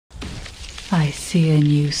I see a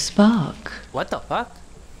new spark. What the fuck?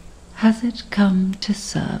 Has it come to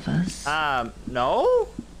serve us? No?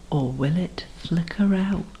 Or will it flicker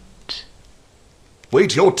out?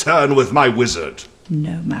 Wait your turn with my wizard.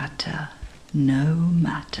 No matter. No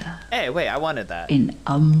matter. Hey, wait, I wanted that. In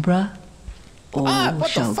Umbra, all what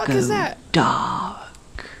shall the fuck go is that?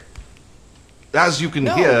 dark. As you can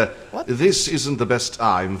No. hear, What? this isn't the best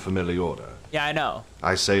time for Meliora. Yeah, I know.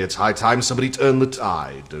 I say it's high time somebody turned the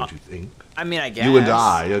tide, don't you think? I mean, I guess. You and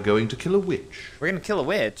I are going to kill a witch. We're gonna kill a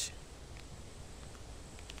witch.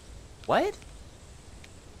 What?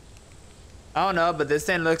 I don't know, but this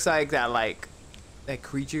thing looks like that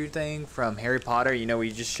creature thing from Harry Potter. You know, where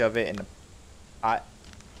you just shove it in the pot.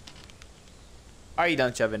 Or you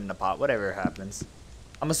don't shove it in the pot, whatever happens.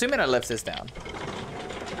 I'm assuming it lifts this down.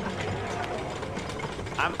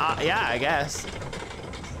 Yeah, I guess.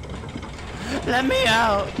 Let me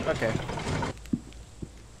out. Okay.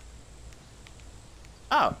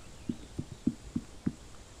 Oh.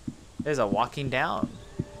 There's a walking down.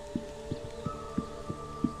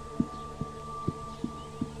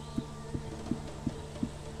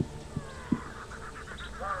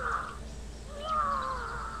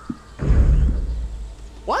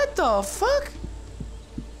 What the fuck?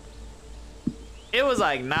 It was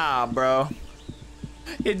like, nah, bro.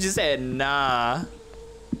 It just said, nah.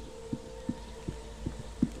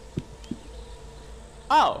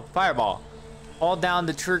 Oh, fireball. Hold down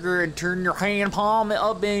the trigger and turn your hand palm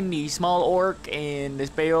up in the small orc, and the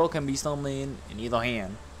spell can be summoned in either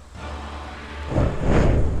hand.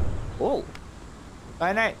 Whoa.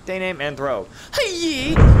 Finite, day name, and throw.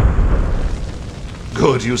 Hey!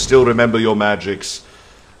 Good, you still remember your magics.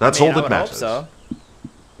 That's I mean, all that I would matters. hope so.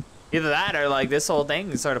 Either that or like this whole thing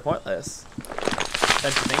is sort of pointless.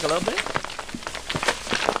 Don't you think a little bit?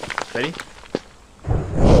 Ready?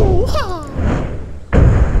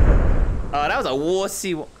 Oh, that was a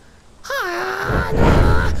wussy one.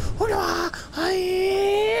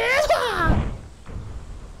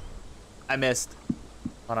 I missed.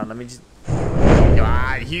 Hold on, let me just.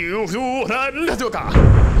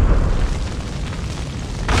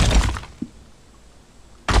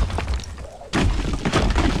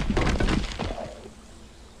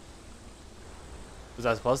 Was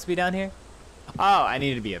I supposed to be down here? Oh, I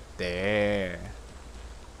need to be up there.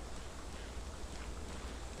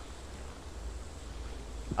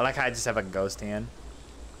 I like how I just have a ghost hand.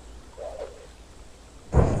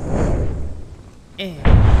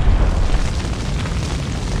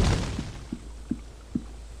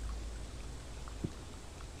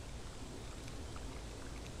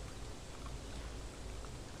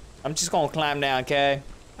 I'm just gonna climb down, okay?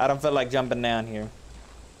 I don't feel like jumping down here.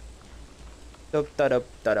 Da-dup,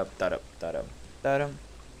 da-dup, da-dup, da-dup, da-dum.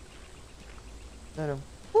 Da-dum.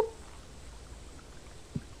 Whoop.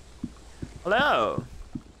 Hello.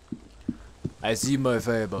 I see my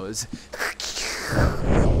fireballs.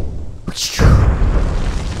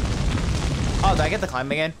 Oh, did I get the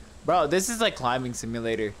climb again? Bro, this is like climbing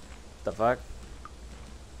simulator. The fuck?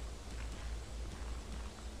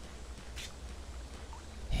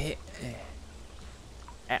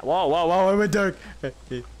 Whoa, whoa, whoa, it went dark.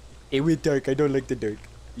 It went dark. I don't like the dark.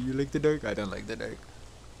 Do you like the dark? I don't like the dark.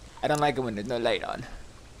 I don't like it when there's no light on.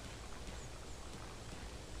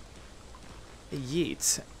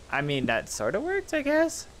 Yeet. I mean, that sort of works, I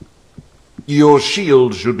guess. Your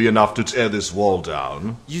shield should be enough to tear this wall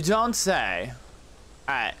down. You don't say.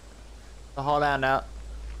 Alright. So hold on now.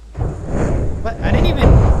 What? I didn't even...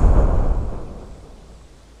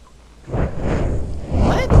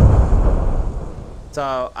 What?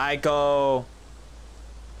 So, I go...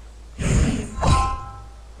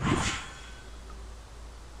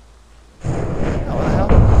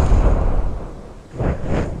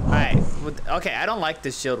 Okay, I don't like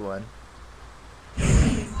this shield one.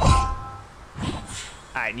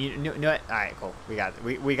 Alright, you know what? Alright, cool. We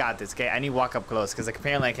got this. Okay, I need to walk up close because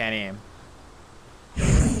apparently I can't aim.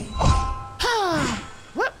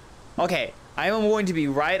 What? Okay, I am going to be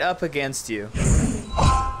right up against you.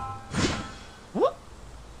 What?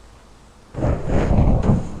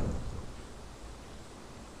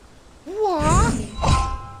 What?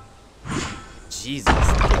 Jesus,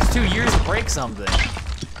 it's 2 years to break something.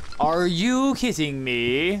 Are you kidding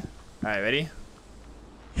me? All right, ready?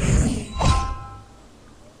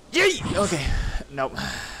 Yay! Okay, nope.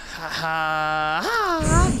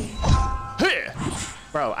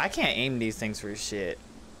 Bro, I can't aim these things for shit.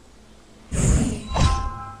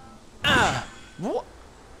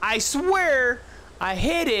 I swear I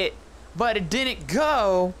hit it, but it didn't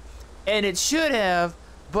go, and it should have,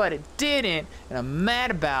 but it didn't, and I'm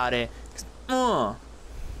mad about it.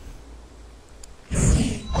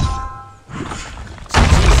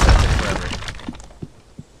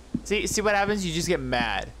 See what happens? You just get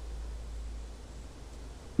mad.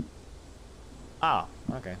 Oh,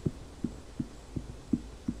 okay.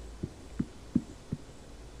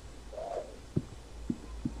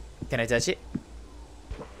 Can I touch it?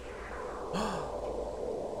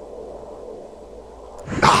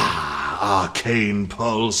 Arcane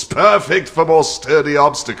pulse, perfect for more sturdy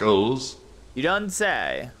obstacles. You don't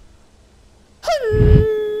say.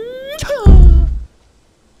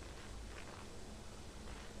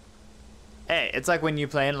 Hey, it's like when you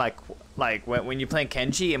playing like when you playing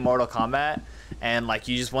Kenshi in Mortal Kombat, and like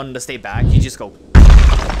you just wanted to stay back, you just go.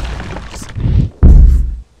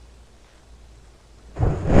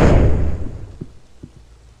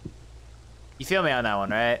 You feel me on that one,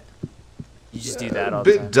 right? You just do that all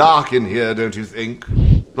the time. Bit dark in here, don't you think?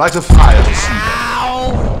 Light a fire to see better.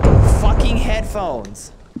 Ow! Fucking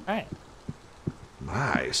headphones. All right.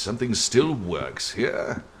 My, something still works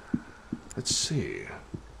here. Let's see.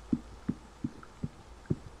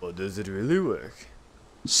 Well, does it really work?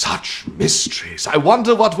 Such mysteries. I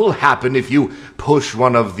wonder what will happen if you push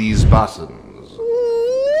one of these buttons.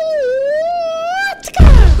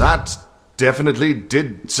 That definitely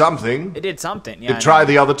did something. It did something. Yeah. Try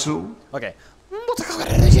the other two. Okay.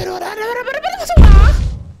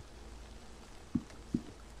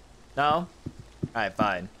 No? Alright,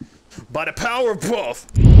 fine. By the power of Puff!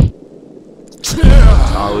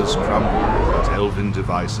 Towers crumble, but elven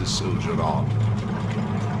devices soldier on.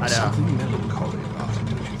 I know. Something melancholy about it,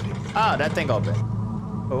 don't you think? Oh, that thing opened.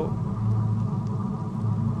 Oh.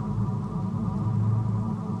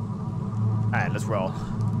 Alright, let's roll.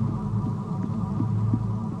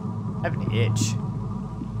 I have an itch.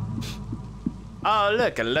 Oh,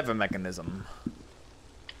 look, a lever mechanism.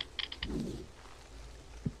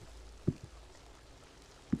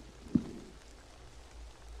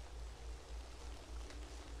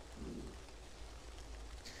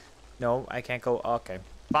 No, I can't go. Okay.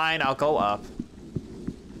 Fine, I'll go up.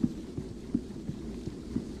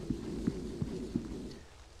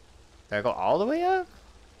 Did I go all the way up?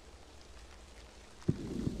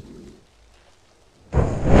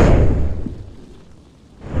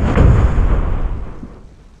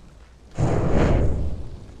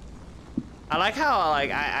 I like how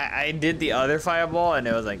like I did the other fireball and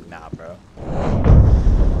it was like, nah, bro.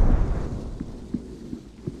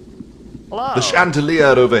 Hello. The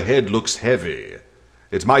chandelier overhead looks heavy.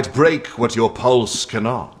 It might break what your pulse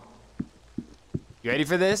cannot. You ready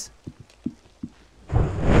for this?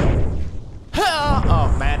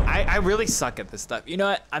 Oh man, I really suck at this stuff. You know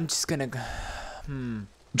what? I'm just gonna.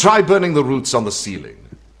 Try burning the roots on the ceiling.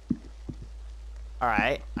 All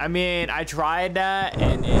right. I mean, I tried that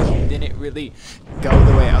and it didn't really go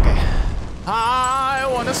the way. Okay. I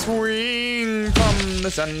wanna swing from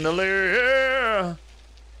the chandelier.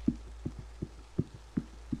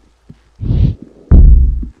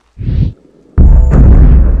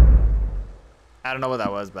 I don't know what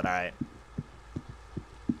that was, but alright.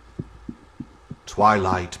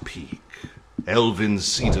 Twilight Peak, elven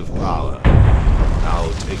seat of power,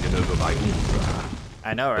 now taken over by Umbra.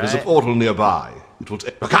 I know, right? There is a portal nearby. It will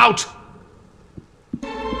take. Look out!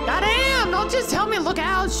 Goddamn! Don't just tell me look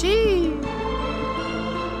out, she.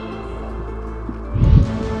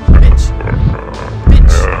 Bitch.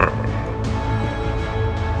 Bitch.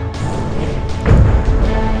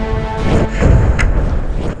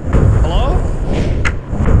 Hello?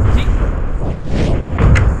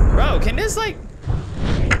 Bro, can this like?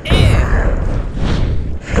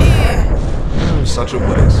 Such a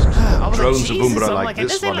waste. Drones like, of Umbra Jesus, I'm like like,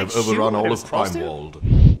 this this ain't one like have overrun shooting all what of it's supposed to. Primewald.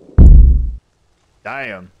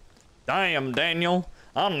 Damn. Damn, Daniel.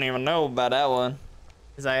 I don't even know about that one.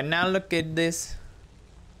 He's like, now look at this.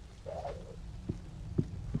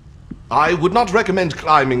 I would not recommend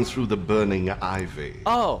climbing through the burning ivy.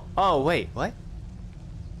 Oh, wait, what?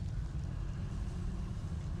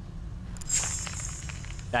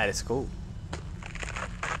 That is cool.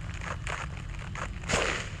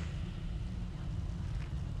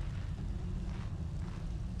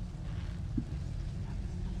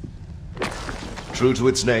 True to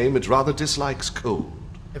its name, it rather dislikes cold.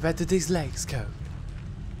 About these legs code.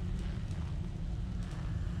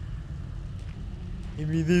 Give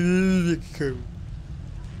me the code.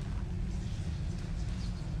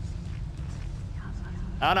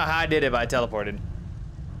 I don't know how I did it, but I teleported.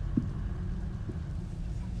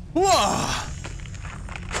 Whoa!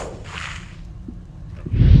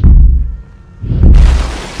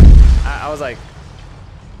 I was like,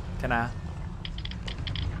 can I?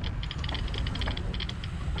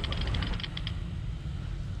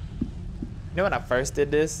 You know when I first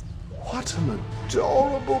did this? What an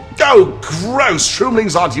adorable... Oh, gross!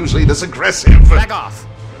 Shroomlings aren't usually this aggressive. Back off!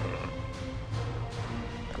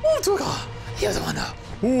 Utuka. Yazamana.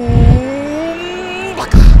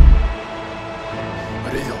 Baka.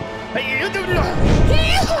 Arizo. Hey, you do not.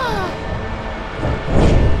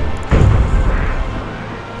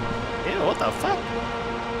 Ew, what the fuck?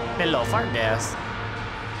 Hello, fart gas.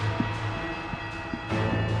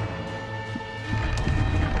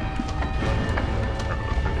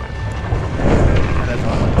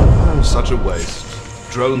 Oh, such a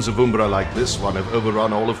waste. Drones of Umbra like this one have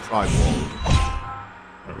overrun all of Primewall.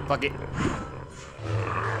 Fuck it.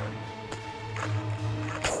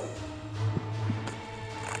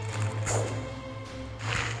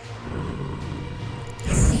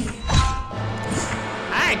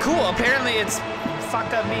 Alright, cool. Apparently it's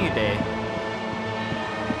fuck up me day.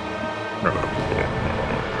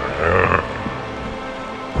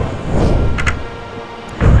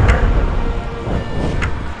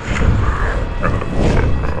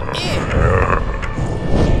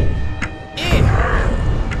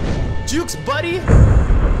 Jukes, buddy.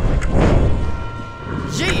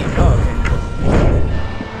 Yeet. Oh, okay.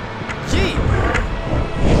 Yeet.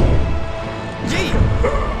 Yeet.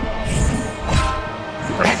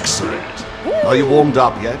 Excellent. Are you warmed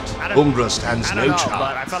up yet? Umbra stands I no don't know, chance.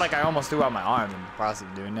 but I felt like I almost threw out my arm in the process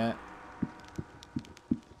of doing that.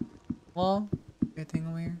 Well, anything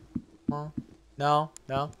over here? Well, no,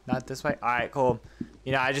 not this way. All right, cool.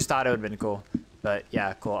 You know, I just thought it would have been cool, but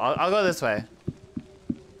yeah, cool. I'll go this way.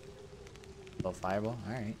 Little fireball.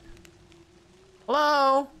 All right.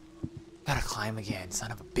 Hello. Gotta climb again,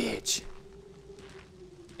 son of a bitch.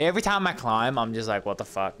 Every time I climb, I'm just like, what the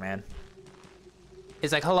fuck, man?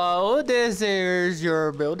 It's like, hello, this is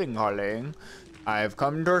your building, darling. I've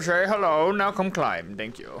come to say hello. Now come climb.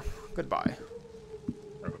 Thank you. Goodbye.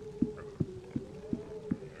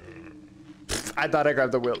 I thought I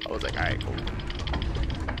grabbed the wheel. I was like, all right, cool.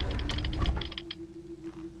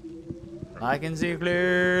 I can see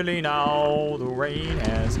clearly now. The rain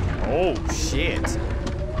has. Oh shit.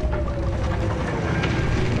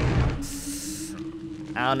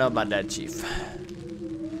 I don't know about that, Chief.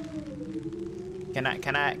 Can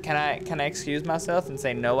I excuse myself and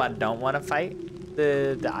say no? I don't want to fight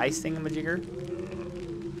the ice thingamajigger.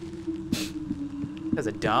 Because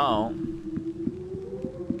I don't.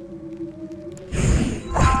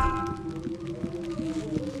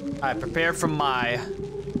 Alright, prepare for my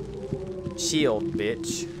shield,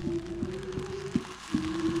 bitch.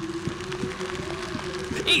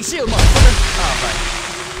 Eat shield, motherfucker! Oh, right.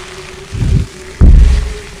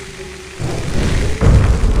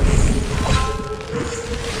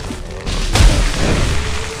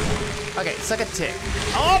 Okay, suck a tick.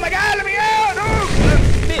 Oh my god, let me out! Oh,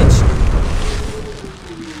 bitch!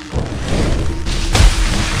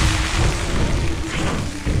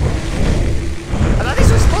 I thought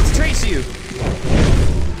these were supposed to trace you.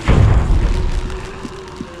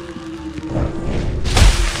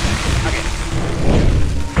 Okay.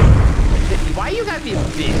 Why you gotta be a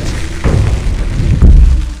bitch?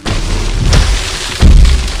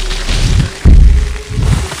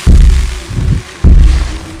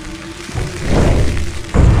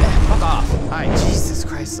 Alright, Jesus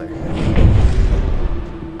Chrysler.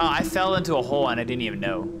 Oh, I fell into a hole and I didn't even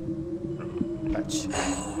know. Touch.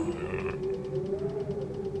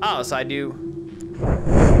 Oh, so I do...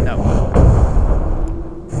 No.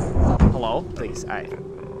 Hello? Please, alright.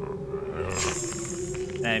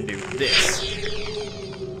 And do this.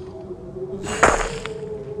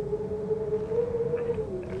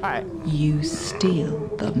 Alright. You steal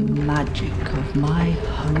the magic of my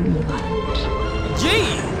homeland.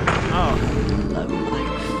 Gee! Oh.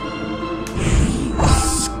 Lowlife. You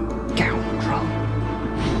scoundrel.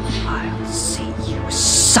 I'll see you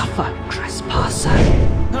suffer, trespasser.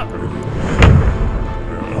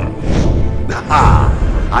 Ah,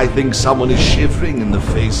 I think someone is shivering in the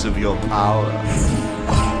face of your power.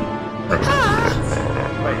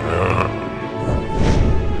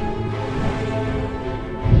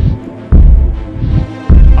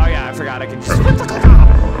 Oh yeah, I forgot I can just...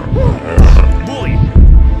 Bully!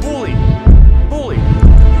 Bully! Bully!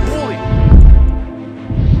 Bully!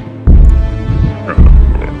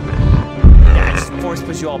 Yeah, I just force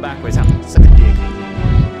push you all backwards. Huh? Suck a dick.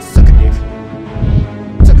 Suck a dick.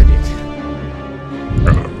 Suck a dick.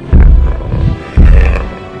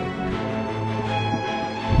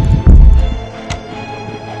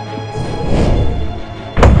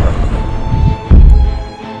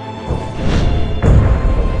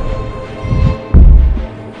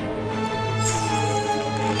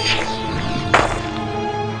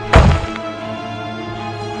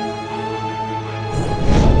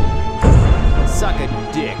 Suck a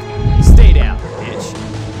dick. Stay down, bitch.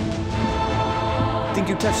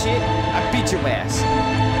 do tough shit, I beat your ass.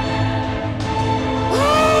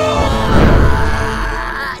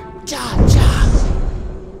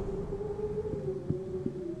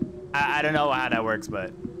 I don't know how that works,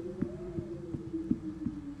 but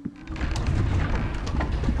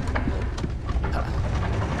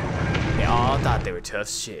they all thought they were tough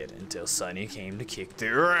shit until Sonny came to kick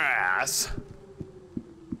their ass.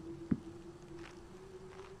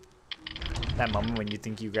 That moment when you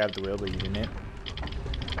think you grabbed the wheel but you didn't.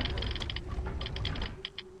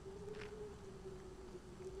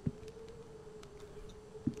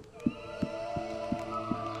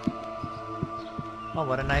 Oh,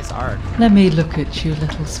 what a nice arc. Let me look at you,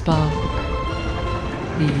 little spark.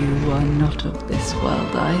 You are not of this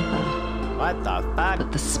world either. What the fuck?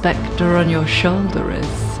 But the spectre on your shoulder is.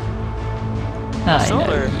 I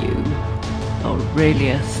Shoulder? know you,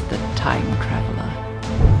 Aurelius the Time Traveler.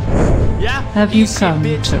 Yeah. Have you easy, come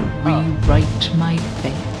bitch. to rewrite my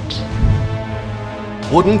fate?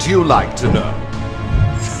 Wouldn't you like to know?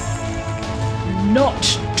 Not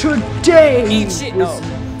today! Eat shit. No.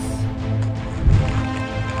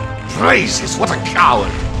 Praises, what a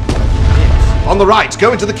coward! On the right,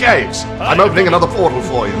 go into the caves. I'm opening another portal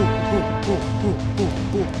for you.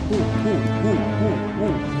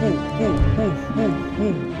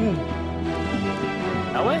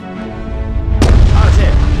 That way? Oh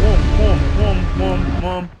shit.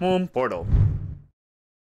 Portal.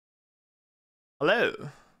 Hello.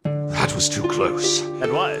 That was too close.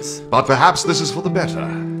 That was. But perhaps this is for the better.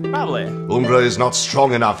 Probably. Umbra is not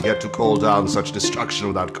strong enough yet to call down such destruction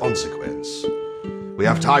without consequence. We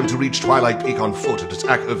have time to reach Twilight Peak on foot and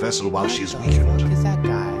attack her vessel while she is weakened. Who is that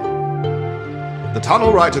guy? The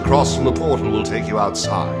tunnel right across from the portal will take you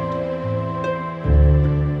outside.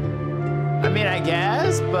 I mean, I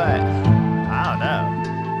guess, but I don't know.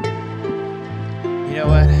 You know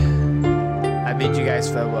what? I bid you guys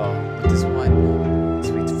farewell with this one